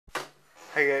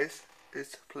Hi guys,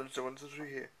 it's BBC1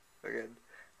 Series here again,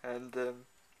 and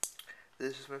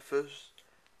this is my first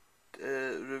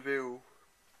review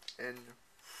in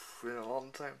a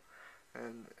long time,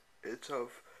 and it's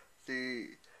of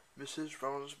the Mrs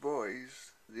Brown's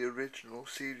Boys, the original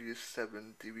Series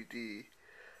 7 DVD,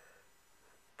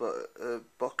 but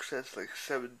box set's like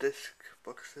 7-disc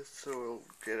box set, so I'll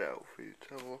get it out for you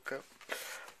to have a look at.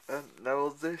 And now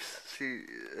this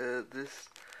series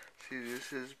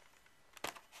is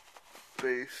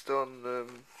based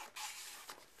on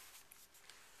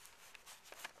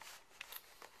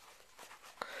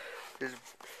is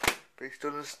based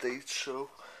on a stage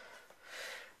show,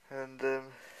 and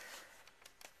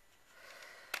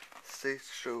stage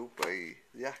show by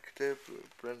the actor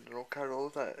Brendan O'Carroll,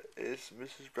 that is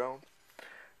Mrs Brown.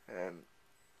 And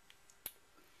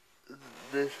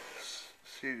this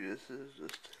series is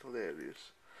just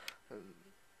hilarious, and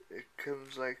it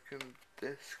comes like in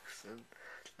discs, and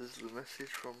there's the message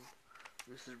from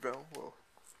Mrs Brown. Well,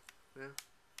 yeah.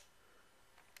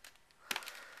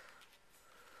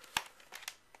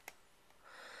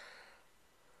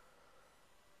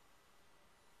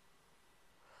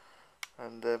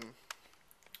 And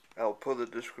I'll put the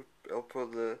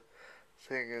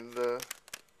thing in the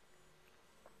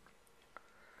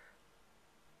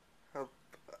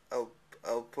I'll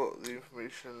I'll put the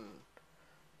information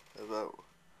about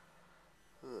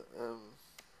the,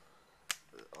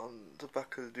 on the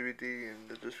back of the DVD in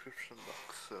the description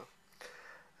box. So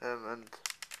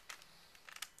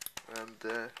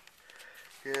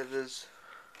yeah, there's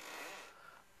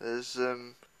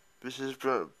Mrs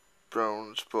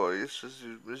Brown's Boys. This is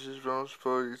Mrs Brown's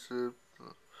Boys,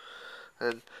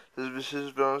 and there's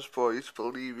Mrs Brown's Boys,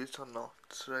 Believe It or Not,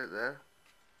 right there.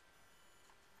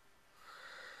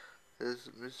 There's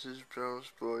Mrs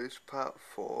Brown's Boys Part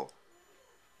 4.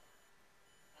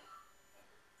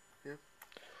 Yeah.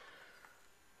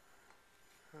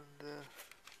 And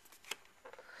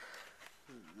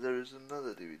there is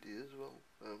another DVD as well.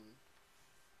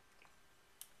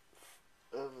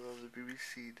 The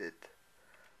BBC did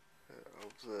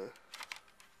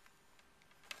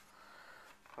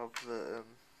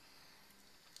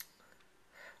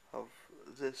of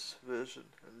this version,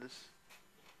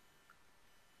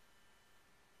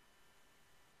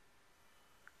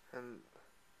 and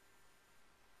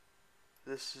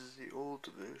this is the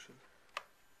older version.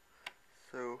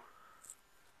 So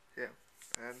yeah,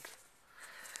 and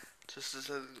just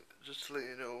to let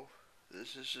you know,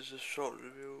 this is just a short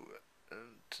review,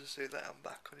 and to say that I'm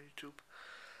back on YouTube.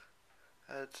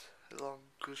 I had a long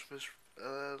Christmas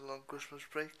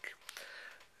break,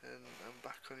 and I'm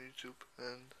back on YouTube,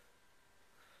 and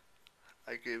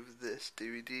I gave this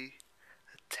DVD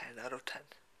a 10 out of 10,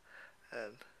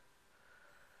 and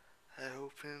I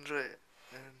hope you enjoy it,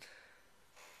 and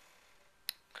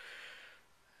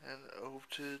I hope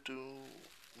to do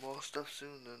more stuff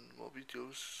soon, and more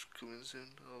videos coming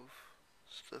soon of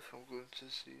stuff I'm going to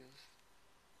see and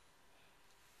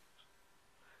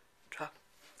try.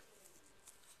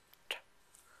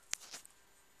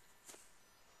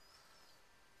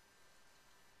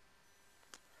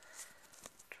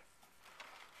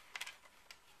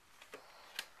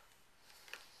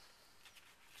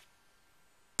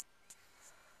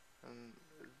 And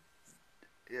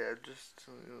yeah, just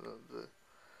to you know,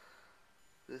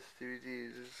 this DVD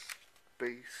is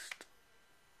based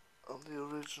on the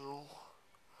original.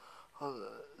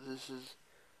 This is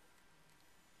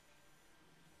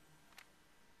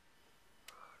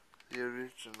the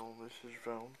original Mrs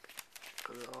Brown.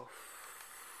 Got it off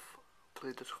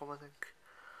play.com, I think.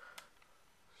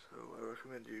 So I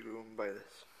recommend you go and buy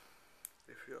this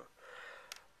if you're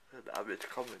an avid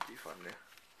comedy fan. Yeah.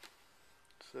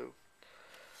 So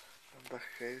I'm back,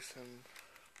 guys, and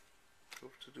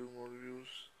hope to do more reviews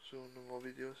soon and more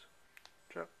videos.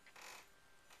 Ciao.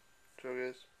 Ciao,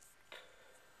 guys.